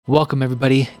Welcome,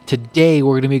 everybody. Today,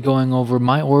 we're going to be going over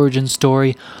my origin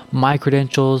story, my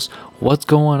credentials, what's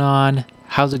going on,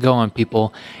 how's it going,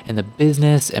 people, in the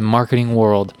business and marketing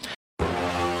world.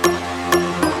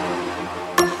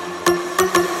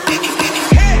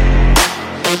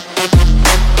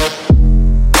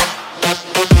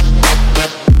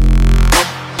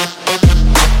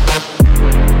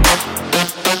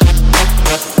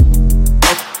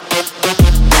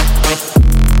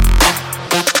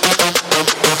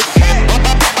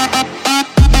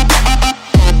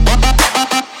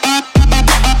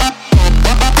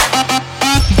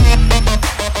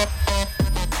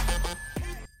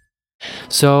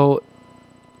 So,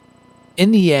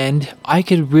 in the end, I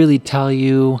could really tell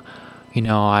you,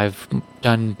 I've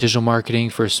done digital marketing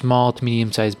for small to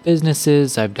medium-sized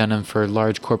businesses. I've done them for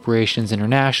large corporations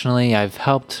internationally. I've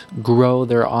helped grow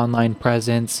their online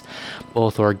presence,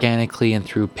 both organically and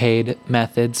through paid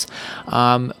methods.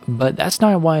 But that's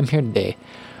not why I'm here today.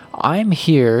 I'm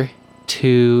here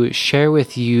to share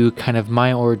with you kind of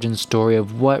my origin story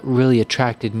of what really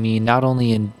attracted me, not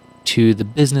only into the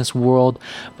business world,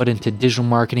 but into digital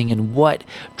marketing, and what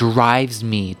drives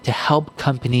me to help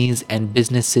companies and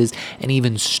businesses and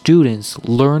even students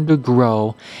learn to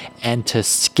grow and to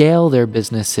scale their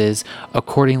businesses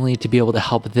accordingly to be able to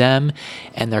help them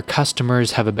and their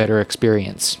customers have a better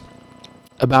experience.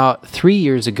 About 3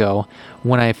 years ago,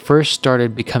 when I first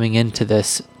started becoming into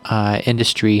this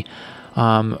industry,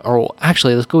 or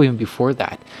actually, let's go even before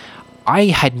that. I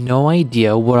had no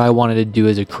idea what I wanted to do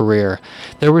as a career.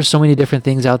 There were so many different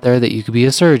things out there that you could be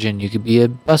a surgeon, you could be a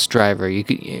bus driver, you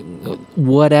could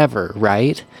whatever,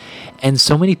 right? And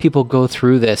so many people go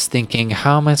through this thinking,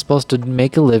 how am I supposed to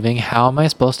make a living? How am I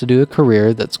supposed to do a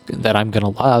career that I'm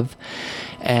going to love?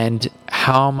 And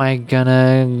how am I going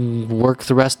to work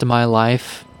the rest of my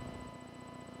life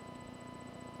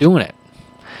doing it?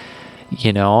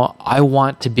 I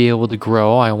want to be able to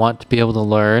grow. I want to be able to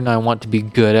learn. I want to be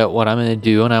good at what I'm going to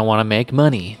do, and I want to make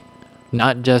money.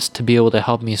 Not just to be able to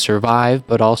help me survive,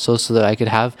 but also so that I could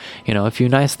have, a few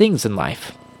nice things in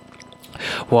life.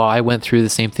 Well, I went through the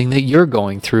same thing that you're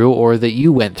going through or that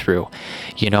you went through.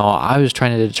 I was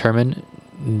trying to determine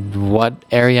what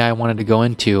area I wanted to go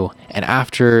into. And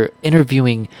after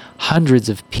interviewing hundreds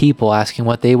of people asking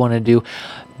what they want to do,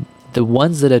 the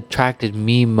ones that attracted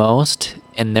me most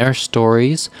in their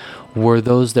stories were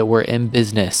those that were in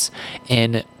business,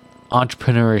 in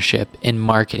entrepreneurship, in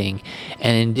marketing,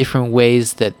 and in different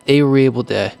ways that they were able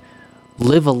to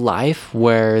live a life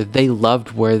where they loved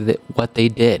what they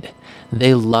did.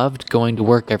 They loved going to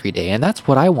work every day, and that's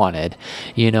what I wanted.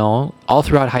 All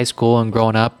throughout high school and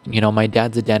growing up, my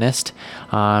dad's a dentist,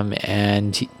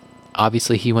 and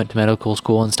obviously he went to medical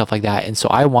school and stuff like that. And so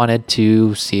I wanted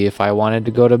to see if I wanted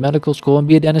to go to medical school and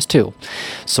be a dentist too.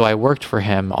 So I worked for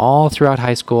him all throughout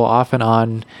high school, off and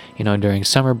on, during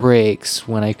summer breaks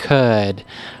when I could.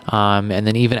 And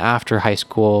then even after high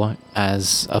school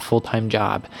as a full-time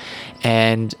job.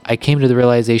 And I came to the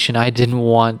realization I didn't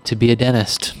want to be a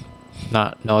dentist.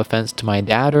 No offense to my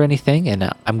dad or anything, and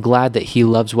I'm glad that he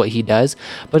loves what he does,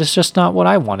 but it's just not what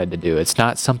I wanted to do. It's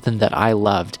not something that I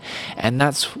loved. And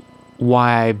that's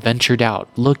why I ventured out,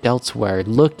 looked elsewhere,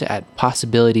 looked at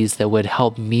possibilities that would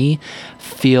help me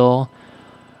feel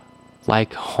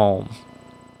like home,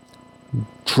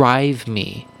 drive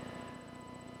me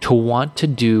to want to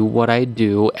do what I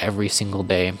do every single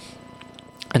day.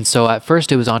 And so at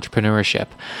first it was entrepreneurship.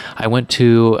 I went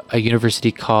to a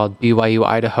university called BYU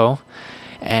Idaho,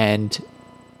 and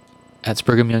that's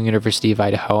Brigham Young University of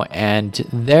Idaho, and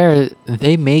there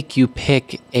they make you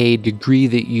pick a degree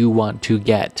that you want to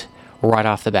get right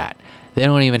off the bat. They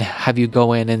don't even have you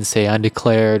go in and say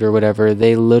undeclared or whatever.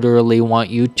 They literally want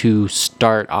you to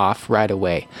start off right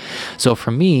away. So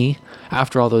for me,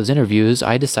 after all those interviews,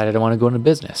 I decided I want to go into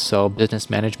business. So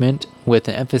business management with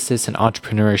an emphasis in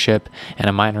entrepreneurship and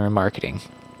a minor in marketing.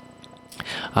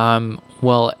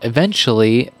 Well,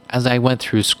 eventually, as I went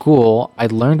through school, I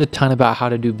learned a ton about how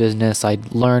to do business. I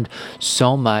learned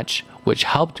so much, which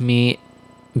helped me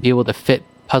be able to fit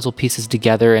puzzle pieces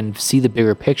together and see the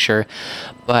bigger picture.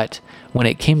 But when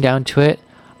it came down to it,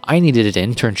 I needed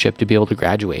an internship to be able to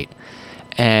graduate.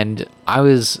 And I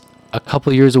was a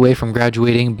couple years away from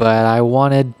graduating, but I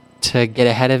wanted to get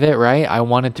ahead of it, right? I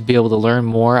wanted to be able to learn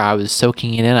more. I was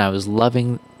soaking it in. I was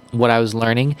loving what I was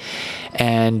learning.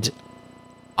 And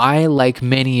I, like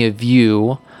many of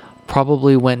you,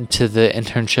 probably went to the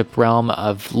internship realm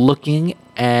of looking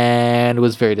and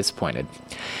was very disappointed.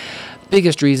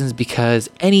 Biggest reasons because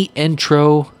any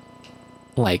intro,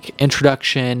 like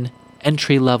introduction,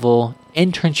 entry-level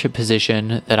internship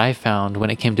position that I found when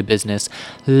it came to business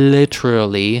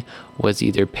literally was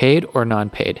either paid or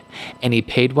non-paid. Any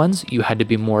paid ones, you had to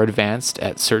be more advanced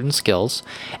at certain skills,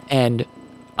 and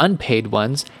unpaid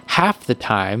ones, half the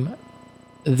time,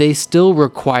 they still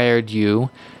required you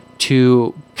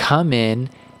to come in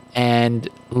and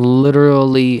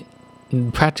literally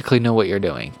practically know what you're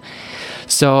doing.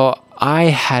 So I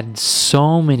had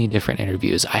so many different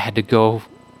interviews. I had to go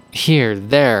here,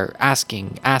 there,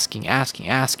 asking,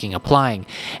 applying,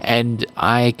 and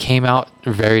I came out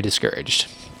very discouraged.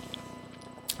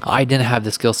 I didn't have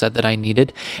the skill set that I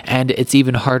needed, and it's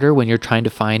even harder when you're trying to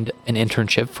find an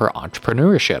internship for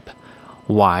entrepreneurship.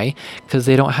 Why? Because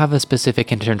they don't have a specific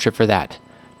internship for that.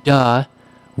 Duh.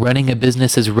 Running a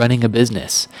business is running a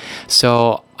business.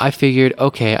 So I figured,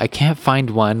 okay, I can't find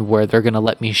one where they're going to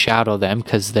let me shadow them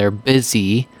because they're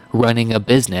busy running a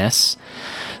business.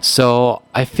 So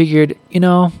I figured,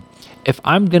 if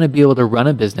I'm going to be able to run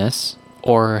a business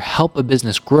or help a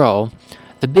business grow,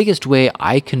 the biggest way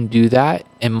I can do that,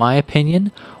 in my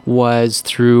opinion, was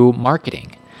through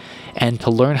marketing and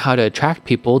to learn how to attract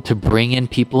people, to bring in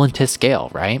people and to scale,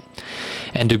 right?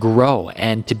 And to grow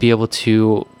and to be able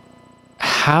to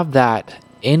have that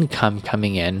income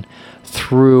coming in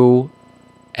through,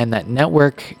 and that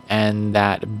network and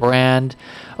that brand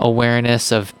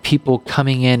awareness of people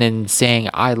coming in and saying,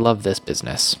 I love this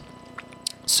business.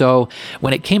 So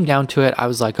when it came down to it, I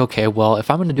was like, okay, well,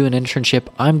 if I'm going to do an internship,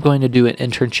 I'm going to do an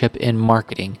internship in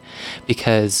marketing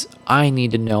because I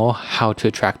need to know how to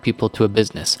attract people to a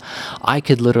business. I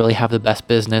could literally have the best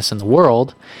business in the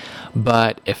world,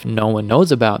 but if no one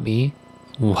knows about me,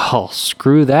 well,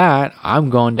 screw that. I'm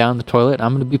going down the toilet.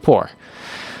 I'm going to be poor.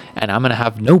 And I'm going to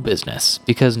have no business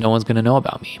because no one's going to know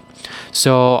about me.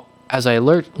 So as I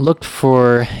looked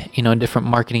for, different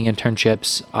marketing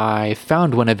internships, I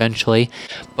found one eventually.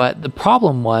 But the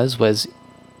problem was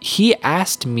he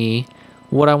asked me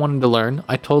what I wanted to learn.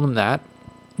 I told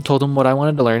him what I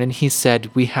wanted to learn. And he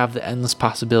said, we have the endless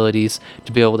possibilities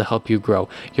to be able to help you grow.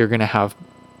 You're going to have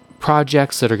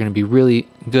projects that are going to be really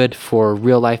good for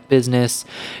real life business.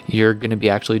 You're going to be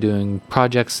actually doing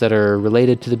projects that are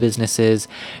related to the businesses.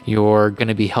 You're going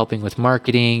to be helping with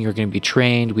marketing. You're going to be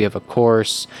trained. We have a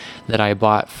course that I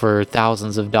bought for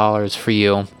thousands of dollars for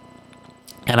you.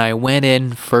 And I went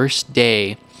in first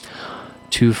day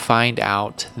to find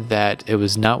out that it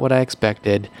was not what I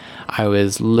expected. I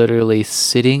was literally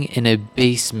sitting in a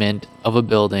basement of a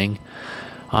building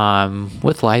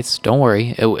with lights. Don't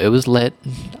worry, it was lit.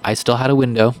 I still had a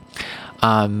window.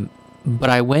 But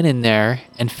I went in there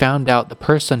and found out the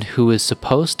person who was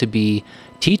supposed to be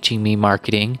teaching me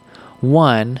marketing,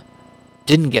 one,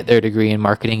 didn't get their degree in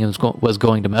marketing and was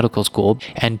going to medical school,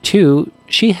 and two,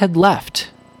 she had left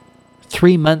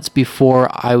 3 months before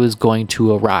I was going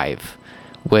to arrive,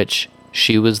 which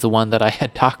she was the one that I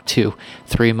had talked to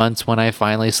 3 months when I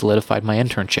finally solidified my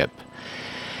internship.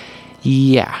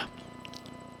 Yeah.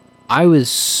 I was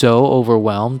so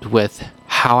overwhelmed with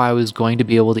how I was going to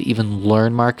be able to even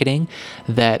learn marketing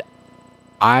that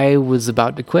I was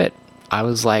about to quit. I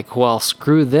was like, well,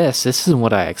 screw this. This isn't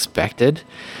what I expected.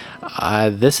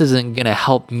 This isn't going to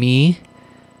help me.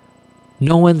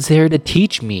 No one's there to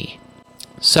teach me.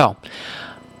 So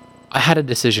I had a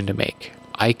decision to make.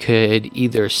 I could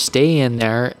either stay in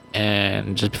there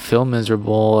and just feel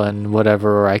miserable and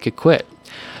whatever, or I could quit.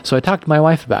 So I talked to my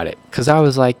wife about it because I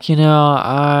was like,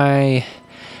 I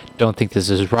don't think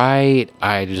this is right.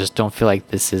 I just don't feel like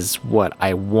this is what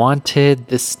I wanted.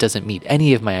 This doesn't meet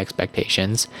any of my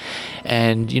expectations.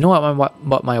 And you know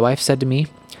what my wife said to me?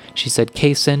 She said,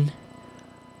 Kaysen,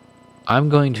 I'm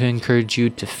going to encourage you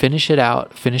to finish it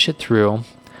out, finish it through.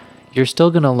 You're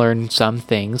still going to learn some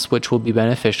things which will be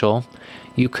beneficial.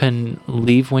 You can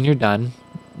leave when you're done,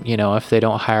 if they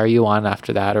don't hire you on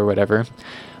after that or whatever.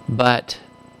 But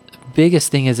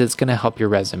biggest thing is it's going to help your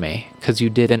resume because you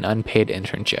did an unpaid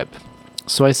internship.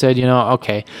 So I said,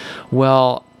 okay,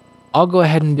 well, I'll go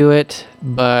ahead and do it,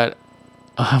 but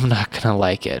I'm not going to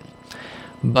like it.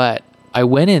 But I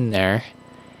went in there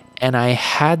and I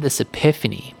had this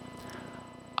epiphany.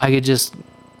 I could just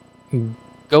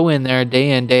go in there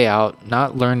day in, day out,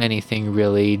 not learn anything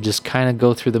really, just kind of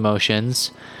go through the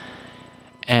motions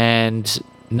and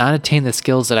not attain the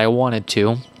skills that I wanted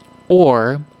to,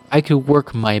 or I could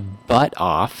work my butt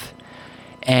off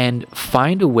and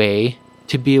find a way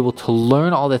to be able to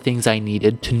learn all the things I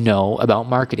needed to know about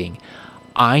marketing.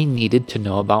 I needed to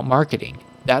know about marketing.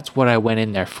 That's what I went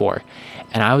in there for.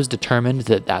 And I was determined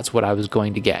that that's what I was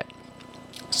going to get.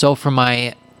 So for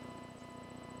my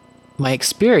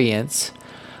experience,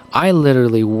 I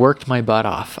literally worked my butt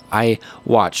off. I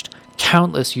watched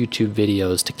countless YouTube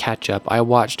videos to catch up. I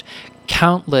watched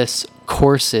countless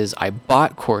courses. I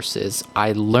bought courses.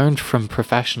 I learned from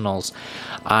professionals.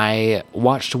 I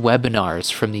watched webinars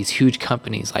from these huge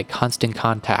companies like Constant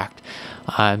Contact,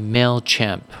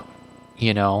 MailChimp.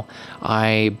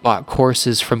 I bought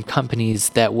courses from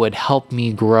companies that would help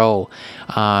me grow.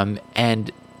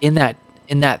 And in that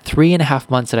 3.5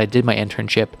 months that I did my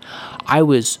internship, I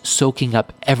was soaking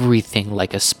up everything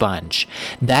like a sponge.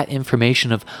 That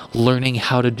information of learning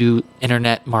how to do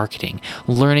internet marketing,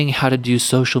 learning how to do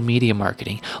social media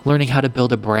marketing, learning how to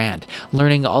build a brand,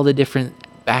 learning all the different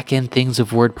back-end things of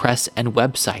WordPress and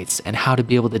websites and how to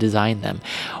be able to design them,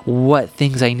 what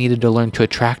things I needed to learn to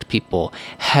attract people,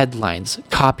 headlines,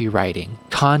 copywriting,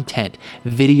 content,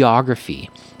 videography.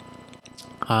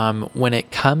 When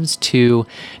it comes to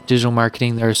digital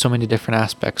marketing, there are so many different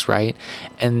aspects, right?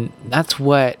 And that's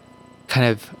what kind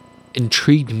of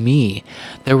intrigued me.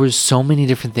 There was so many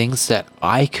different things that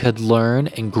I could learn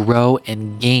and grow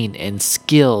and gain in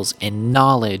skills and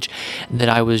knowledge that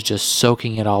I was just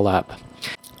soaking it all up.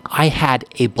 I had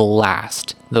a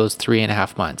blast those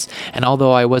 3.5 months. And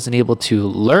although I wasn't able to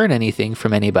learn anything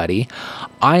from anybody,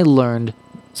 I learned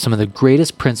some of the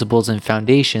greatest principles and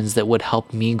foundations that would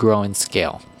help me grow and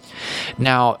scale.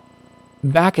 Now,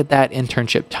 back at that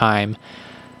internship time,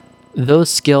 those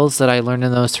skills that I learned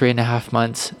in those 3.5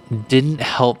 months didn't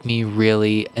help me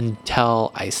really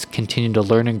until I continued to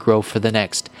learn and grow for the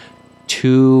next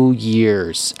 2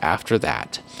 years after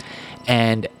that.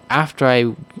 And after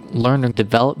I learned and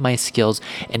developed my skills,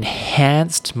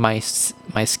 enhanced my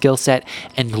skill set,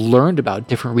 and learned about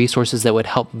different resources that would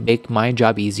help make my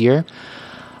job easier,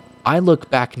 I look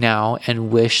back now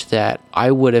and wish that I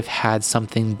would have had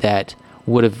something that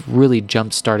would have really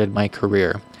jump-started my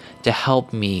career to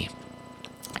help me.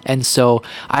 And so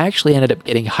I actually ended up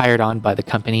getting hired on by the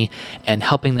company and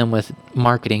helping them with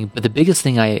marketing. But the biggest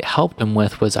thing I helped them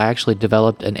with was I actually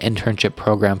developed an internship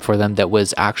program for them that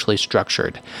was actually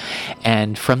structured.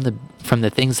 And from the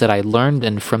things that I learned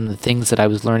and from the things that I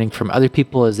was learning from other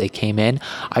people as they came in,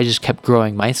 I just kept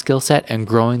growing my skill set and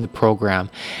growing the program.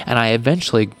 And I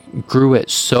eventually grew it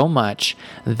so much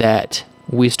that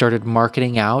we started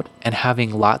marketing out and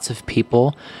having lots of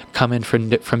people come in from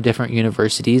different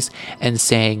universities and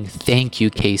saying, "Thank you,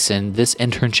 Kaysen. This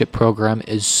internship program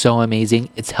is so amazing.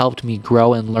 It's helped me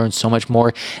grow and learn so much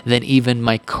more than even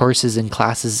my courses and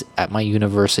classes at my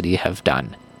university have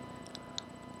done."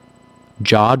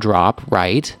 Jaw drop,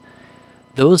 right?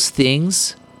 Those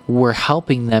things were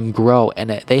helping them grow,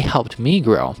 and they helped me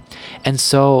grow. And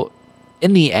so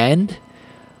in the end,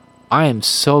 I am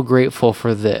so grateful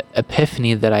for the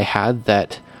epiphany that I had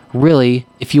that really,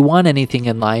 if you want anything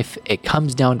in life, it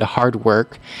comes down to hard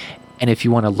work. And if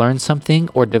you want to learn something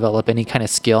or develop any kind of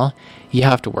skill, you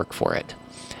have to work for it.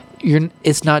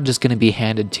 It's not just going to be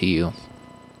handed to you.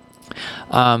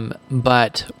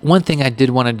 But one thing I did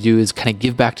want to do is kind of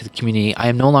give back to the community. I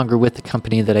am no longer with the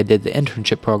company that I did the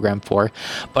internship program for,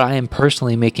 but I am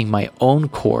personally making my own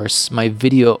course, my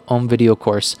own video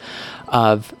course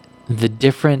of the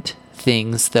different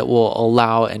things that will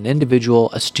allow an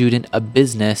individual, a student, a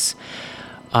business,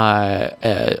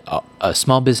 a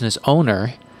small business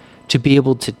owner to be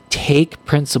able to take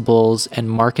principles and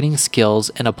marketing skills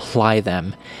and apply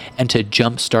them and to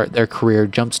jumpstart their career,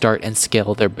 jumpstart and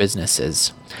scale their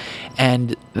businesses.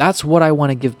 And that's what I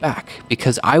want to give back,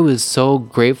 because I was so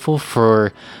grateful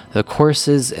for the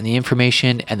courses and the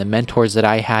information and the mentors that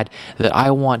I had that I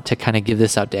want to kind of give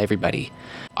this out to everybody.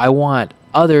 I want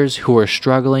others who are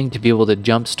struggling to be able to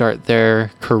jumpstart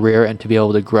their career and to be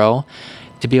able to grow,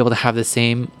 to be able to have the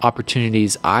same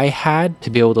opportunities I had, to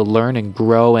be able to learn and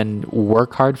grow and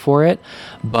work hard for it,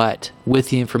 but with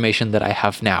the information that I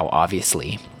have now,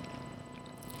 obviously.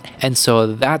 And so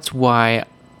that's why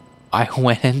I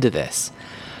went into this.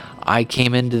 I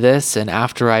came into this, and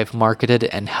after I've marketed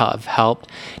and have helped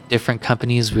different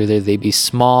companies, whether they be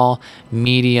small,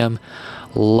 medium,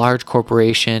 large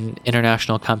corporation,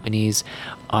 international companies,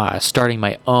 starting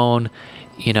my own,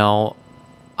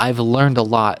 I've learned a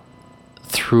lot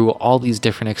through all these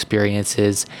different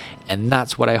experiences, and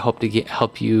that's what I hope to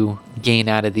help you gain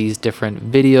out of these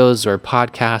different videos or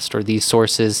podcasts or these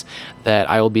sources that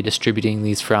I will be distributing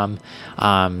these from.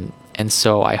 And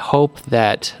so I hope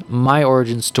that my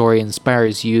origin story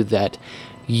inspires you, that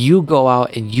you go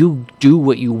out and you do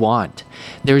what you want.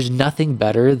 There's nothing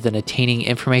better than attaining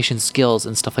information, skills,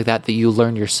 and stuff like that you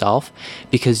learn yourself,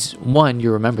 because one,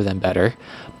 you remember them better,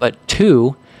 but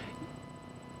two,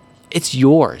 it's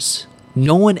yours.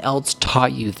 No one else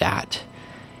taught you that.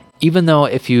 Even though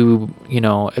if you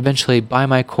eventually buy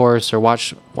my course or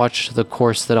watch the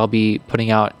course that I'll be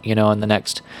putting out, in the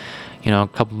next, a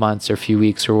couple months or a few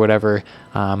weeks or whatever,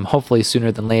 hopefully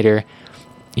sooner than later,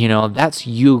 that's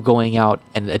you going out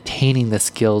and attaining the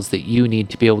skills that you need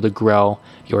to be able to grow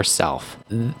yourself.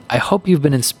 I hope you've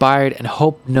been inspired, and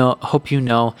hope you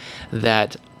know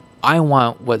that I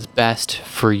want what's best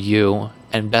for you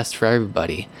and best for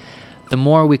everybody. The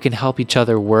more we can help each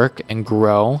other work and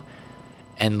grow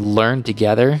and learn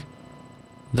together,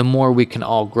 the more we can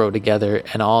all grow together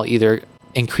and all either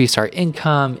increase our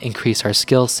income, increase our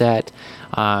skill set,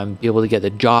 be able to get the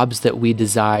jobs that we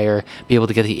desire, be able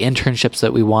to get the internships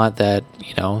that we want, that,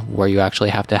 where you actually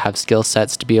have to have skill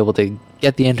sets to be able to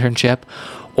get the internship,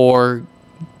 or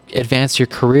advance your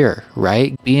career,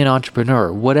 right? Be an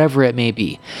entrepreneur, whatever it may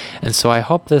be. And so I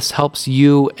hope this helps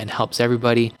you and helps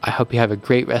everybody. I hope you have a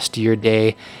great rest of your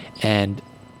day, and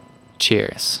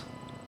cheers.